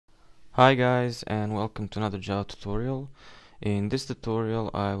Hi guys, and welcome to another Java tutorial. In this tutorial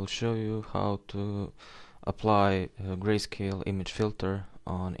I will show you how to apply a grayscale image filter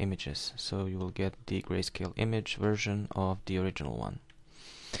on images, so you will get the grayscale image version of the original one.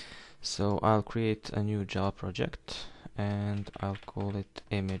 So I'll create a new Java project and I'll call it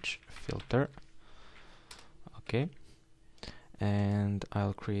image filter. Okay, and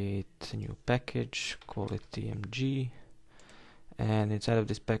I'll create a new package, call it tmg. And inside of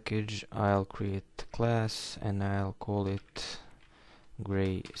this package I'll create a class and I'll call it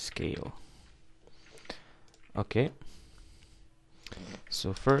GrayScale. Okay,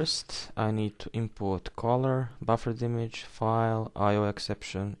 so first I need to import color, buffered image, file, IO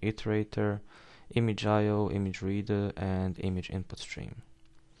exception, iterator, image IO, image reader, and image input stream.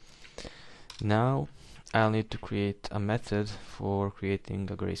 Now I'll need to create a method for creating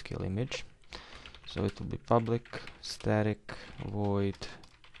a grayscale image. So it will be public static void,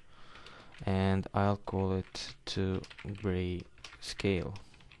 and I'll call it to grayscale.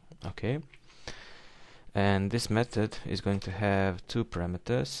 Okay, and this method is going to have two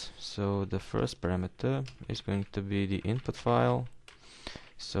parameters. So the first parameter is going to be the input file,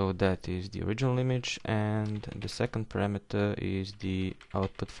 so that is the original image, and the second parameter is the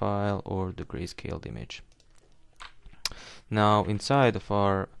output file or the grayscaled image. Now inside of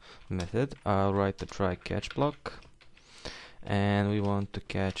our method I'll write the try catch block, and we want to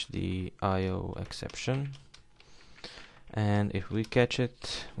catch the IO exception, and if we catch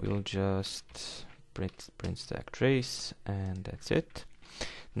it we'll just print stack trace, and that's it.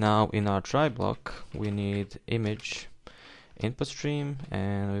 Now in our try block we need image input stream,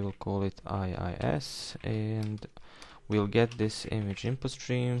 and we will call it IIS, and we'll get this image input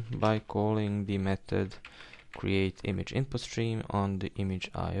stream by calling the method create image input stream on the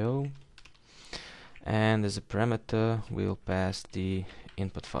image IO, and as a parameter we'll pass the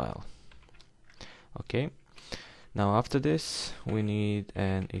input file. Okay, now after this we need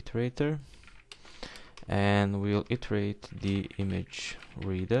an iterator, and we'll iterate the image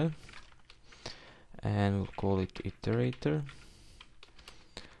reader, and we'll call it iterator.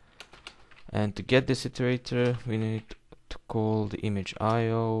 And to get this iterator we need to call the image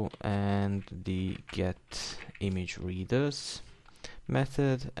IO and the get image readers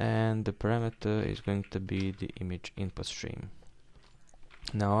method, and the parameter is going to be the image input stream.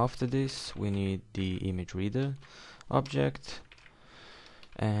 Now after this we need the image reader object,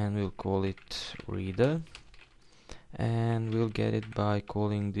 and we'll call it reader, and we'll get it by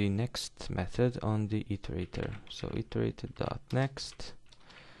calling the next method on the iterator. So iterator.next,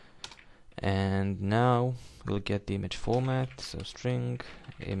 and now we'll get the image format. So string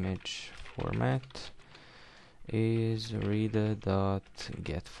image format is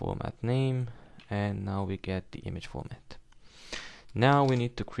reader.getFormatName, and now we get the image format. Now we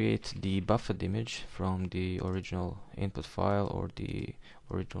need to create the buffered image from the original input file or the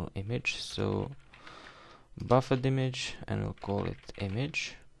original image. So buffered image, and we'll call it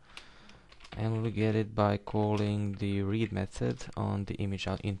image, and we'll get it by calling the read method on the image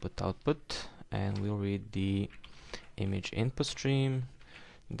input output, and we'll read the image input stream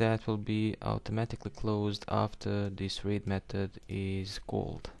that will be automatically closed after this read method is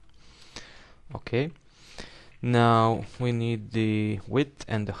called. Okay, now we need the width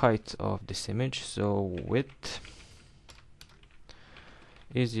and the height of this image. So width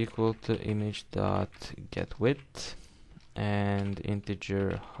is equal to image.getWidth, and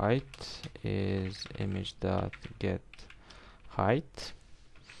integer height is image.getHeight.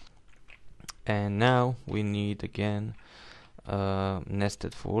 And now we need again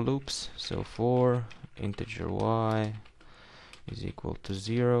nested for loops. So for integer y is equal to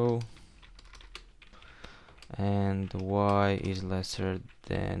 0, and y is lesser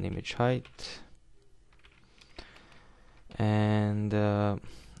than image height, and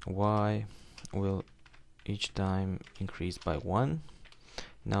y will each time increase by 1.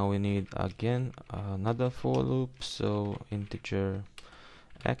 Now we need again another for loop. So integer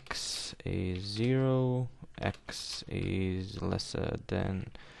x is 0, x is lesser than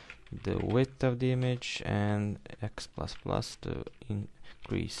the width of the image, and x++ to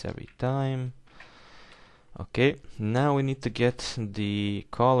increase every time. Okay, now we need to get the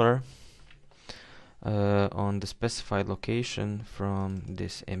color on the specified location from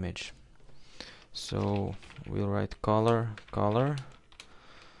this image. So we'll write color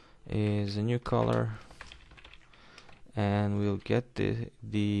is a new color, and we'll get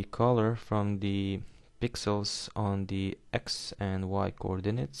the color from the pixels on the x and y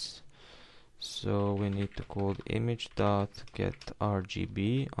coordinates. So we need to call the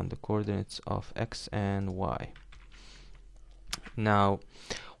image.getRgb on the coordinates of x and y. Now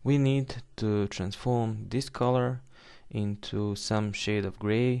we need to transform this color into some shade of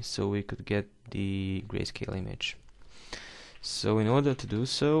gray so we could get the grayscale image. So in order to do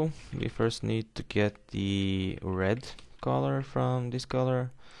so, we first need to get the red color from this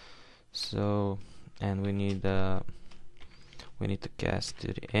color. So, and we need to cast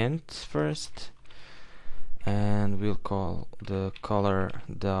to the end first, and we'll call the color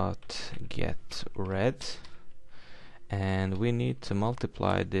dot get red, and we need to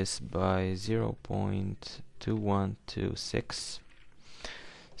multiply this by 0.2126.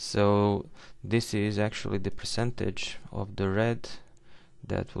 So this is actually the percentage of the red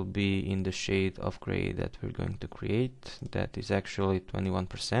that will be in the shade of gray that we're going to create. That is actually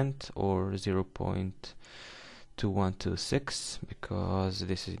 21%, or 0.2126, because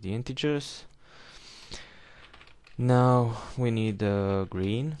this is the integers. Now we need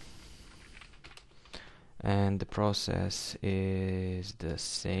green, and the process is the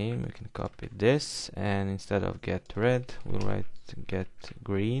same. We can copy this, and instead of get red, we'll write get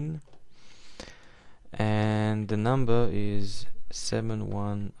green, and the number is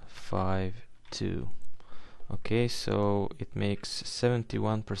 7152. Okay, so it makes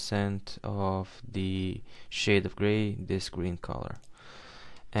 71% of the shade of gray, this green color.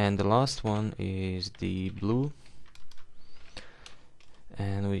 And the last one is the blue,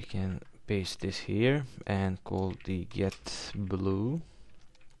 and we can paste this here and call the get blue,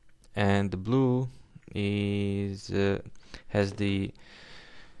 and the blue is has the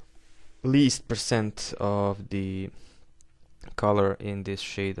least percent of the color in this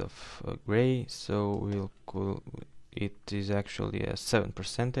shade of gray, so we'll call it is actually a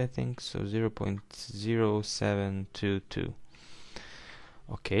 7%, I think, so 0.0722.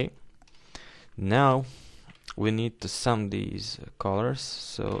 Okay, now we need to sum these colors,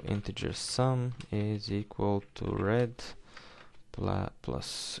 so integer sum is equal to red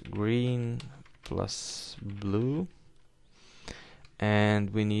plus green plus blue,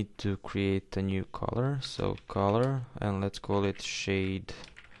 and we need to create a new color, so color, and let's call it shade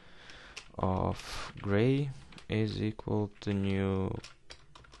of gray is equal to new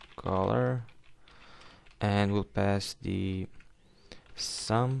color, and we'll pass the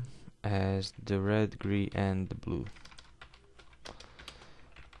sum as the red, green, and the blue.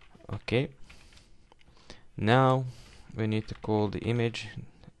 Okay, now we need to call the image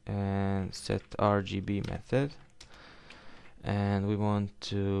and set Rgb method, and we want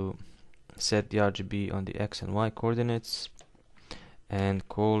to set the RGB on the X and Y coordinates, and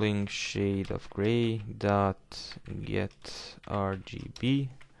calling shade of gray dot get RGB,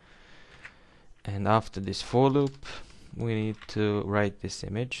 and after this for loop we need to write this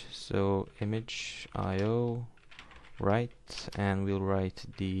image, so image IO write, and we'll write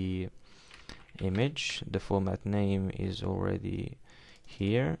the image. The format name is already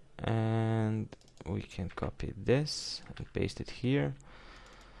here, and we can copy this and paste it here,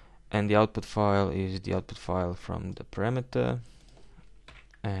 and the output file is the output file from the parameter,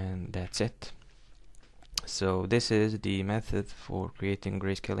 and that's it. So this is the method for creating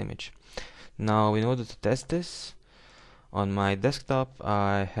grayscale image. Now in order to test this, on my desktop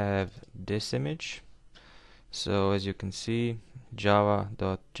I have this image, so as you can see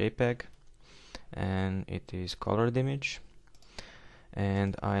java.jpg, and it is colored image,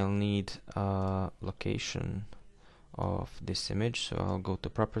 and I'll need a location of this image, so I'll go to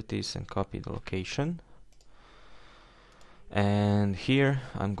properties and copy the location, and here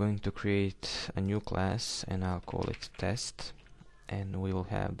I'm going to create a new class and I'll call it test, and we will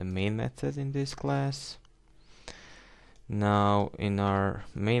have the main method in this class. Now in our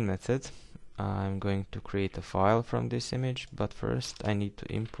main method I'm going to create a file from this image, but first I need to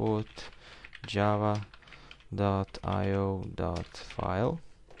import java.io.file,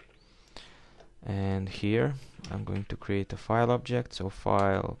 and here I'm going to create a file object, so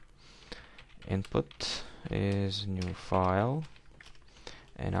file input is new file,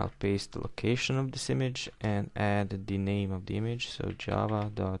 and I'll paste the location of this image and add the name of the image, so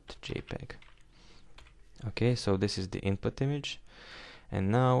java.jpg. Okay, so this is the input image,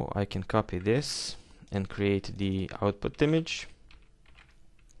 and now I can copy this and create the output image,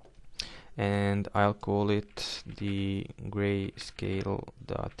 and I'll call it the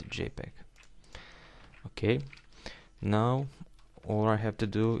grayscale.jpg. Okay, now all I have to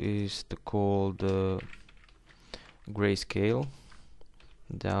do is to call the grayscale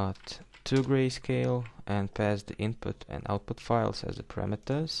dot to grayscale and pass the input and output files as the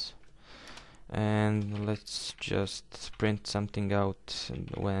parameters, and let's just print something out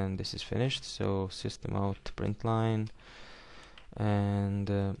when this is finished, so system out print line, and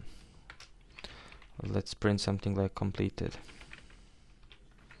let's print something like completed.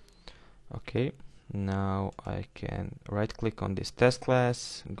 Okay, now I can right click on this test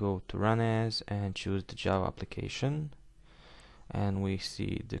class, go to run as, and choose the Java application, and we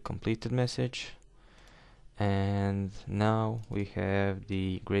see the completed message. And now we have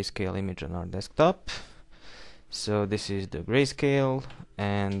the grayscale image on our desktop. So this is the grayscale,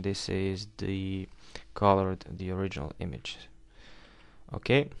 and this is the colored, the original image.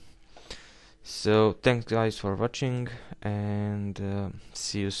 Okay, so thanks guys for watching, and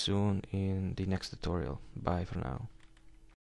see you soon in the next tutorial. Bye for now.